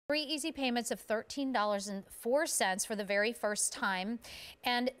3 easy payments of $13.04 for the very first time.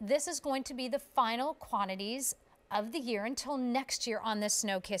 And this is going to be the final quantities of the year until next year on this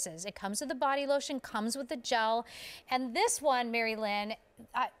Snow Kisses. It comes with the body lotion, comes with the gel. And this one, Mary Lynn,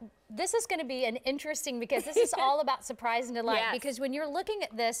 this is going to be an interesting, because this is all about surprise and delight. Yes. Because when you're looking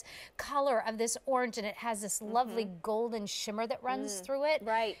at this color of this orange and it has this lovely golden shimmer that runs through it.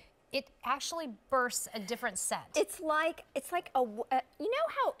 Right. It actually bursts a different scent. It's like a, you know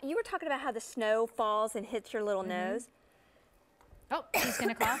how you were talking about how the snow falls and hits your little nose? Oh, he's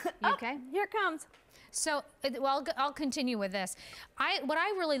gonna cough. You okay? Here it comes. So, well, I'll continue with this. What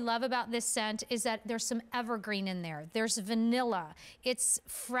I really love about this scent is that there's some evergreen in there. There's vanilla. It's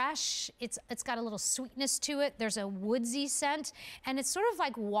fresh. It's got a little sweetness to it. There's a woodsy scent, and it's sort of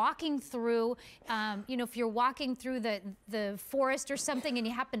like walking through. You know, if you're walking through the forest or something, and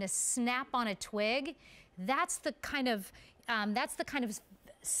you happen to snap on a twig, that's the kind of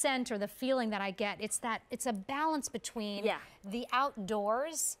scent or the feeling that I get. It's a balance between the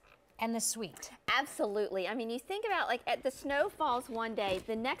outdoors and the sweet. Absolutely. I mean, you think about, like, the snow falls one day,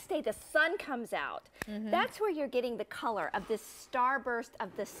 the next day the sun comes out. That's where you're getting the color of this starburst of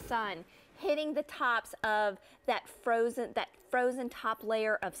the sun hitting the tops of that frozen top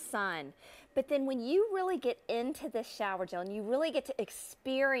layer of sun. But then when you really get into the shower gel and you really get to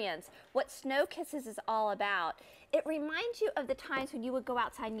experience what Snow Kisses is all about, it reminds you of the times when you would go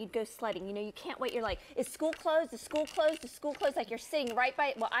outside and you'd go sledding. You know, you can't wait. You're like, is school closed? Is school closed? Is school closed? Like, you're sitting right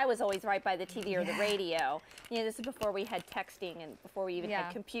by, well, I was always right by the TV or the radio. You know, this is before we had texting and before we even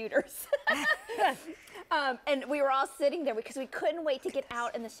had computers. And we were all sitting there because we couldn't wait to get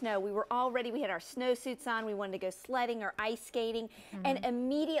out in the snow. We were all ready. We had our snowsuits on. We wanted to go sledding or ice skating. And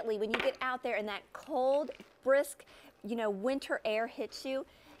immediately when you get out there and that cold, brisk, you know, winter air hits you,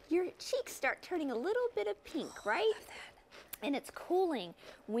 your cheeks start turning a little bit of pink, right? And it's cooling.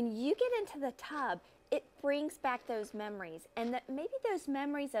 When you get into the tub, it brings back those memories. And maybe those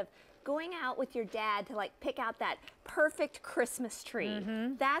memories of going out with your dad to, like, pick out that perfect Christmas tree.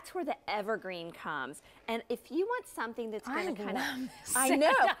 That's where the evergreen comes. And if you want something that's going to kind of, I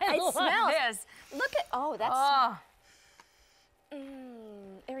know, it smells. This. Look at, oh, that's,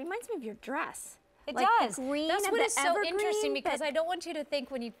 it reminds me of your dress. It like does. Green That's what is so interesting, because but I don't want you to think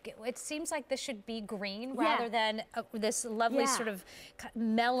when you, it seems like this should be green rather than this lovely sort of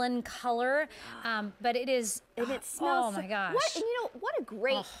melon color, but it is, and it smells, oh my gosh. What, and you know, what a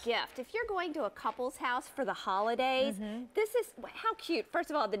great gift. If you're going to a couple's house for the holidays, this is, how cute.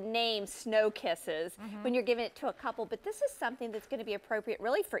 First of all, the name Snow Kisses when you're giving it to a couple, but this is something that's going to be appropriate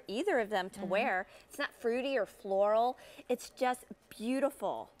really for either of them to wear. It's not fruity or floral. It's just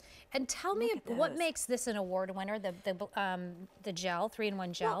beautiful. And tell me what makes this an award winner, the gel,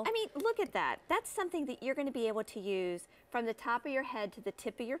 3-in-1 gel? Well, I mean, look at that. That's something that you're going to be able to use from the top of your head to the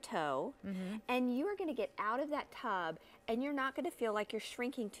tip of your toe. And you are going to get out of that tub and you're not going to feel like you're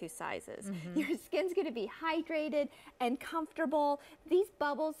shrinking 2 sizes. Your skin's going to be hydrated and comfortable. These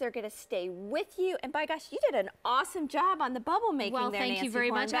bubbles, they're going to stay with you. And by gosh, you did an awesome job on the bubble making there, Nancy Hornback. Well, thank you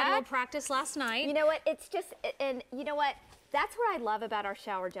very much. I had a little practice last night. You know what? It's just, and you know what? That's what I love about our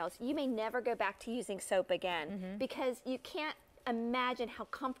shower gels. You may never go back to using soap again because you can't imagine how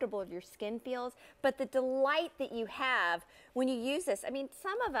comfortable your skin feels, but the delight that you have when you use this. I mean,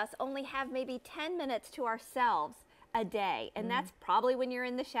 some of us only have maybe 10 minutes to ourselves a day, and that's probably when you're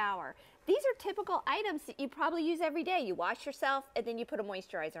in the shower. These are typical items that you probably use every day. You wash yourself and then you put a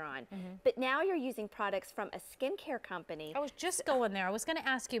moisturizer on. But now you're using products from a skincare company. I was just going there. I was going to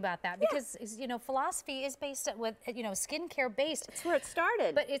ask you about that because, you know, philosophy is based with, you know, skincare based. That's where it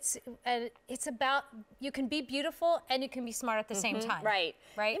started. But it's about, you can be beautiful and you can be smart at the same time. Right.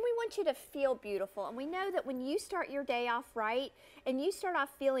 Right. And we want you to feel beautiful. And we know that when you start your day off right and you start off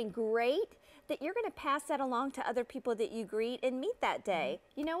feeling great, that you're going to pass that along to other people that you greet and meet that day.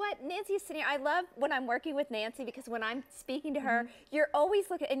 You know what? Nancy is sitting here. I love when I'm working with Nancy because when I'm speaking to her, you're always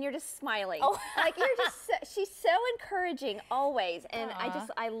looking and you're just smiling. Like you're just, she's so encouraging always. And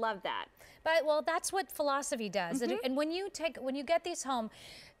I love that. But well, that's what philosophy does. And when you get these home,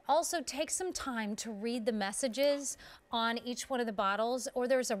 also take some time to read the messages on each one of the bottles, or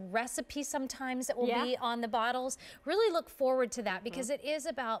there's a recipe sometimes that will be on the bottles. Really look forward to that because it is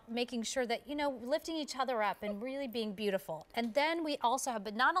about making sure that, you know, lifting each other up and really being beautiful. And then we also have,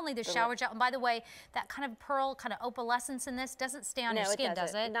 but not only the shower gel, and by the way, that kind of pearl, kind of opalescence in this doesn't stay on your skin,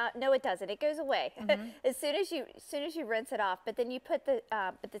 does it? No, it doesn't. It goes away as soon as you rinse it off. But then you put the,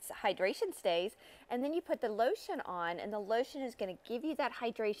 but this hydration stays, and then you put the lotion on, and the lotion is going to give you that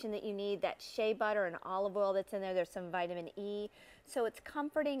hydration that you need, that shea butter and olive oil that's in there. There's some vitamin E. So it's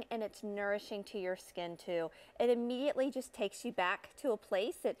comforting and it's nourishing to your skin too. It immediately just takes you back to a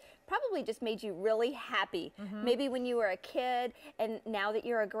place that probably just made you really happy. Maybe when you were a kid and now that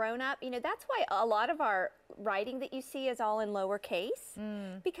you're a grown-up. You know, that's why a lot of our writing that you see is all in lowercase,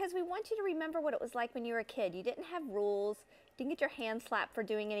 because we want you to remember what it was like when you were a kid. You didn't have rules. Didn't get your hand slapped for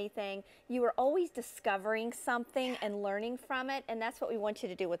doing anything. You were always discovering something and learning from it, and that's what we want you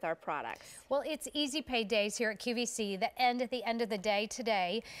to do with our products. Well, it's Easy Pay days here at QVC that end at the end of the day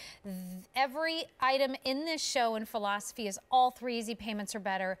today. Every item in this show and philosophy is all 3 easy payments or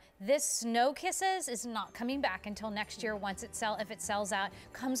better. This Snow Kisses is not coming back until next year once if it sells out.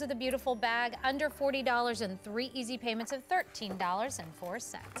 Comes with a beautiful bag, under $40 and 3 easy payments of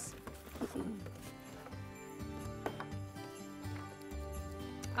 $13.04.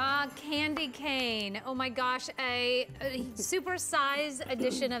 Candy cane. Oh my gosh, a super size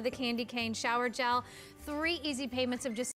edition of the candy cane shower gel. 3 easy payments of just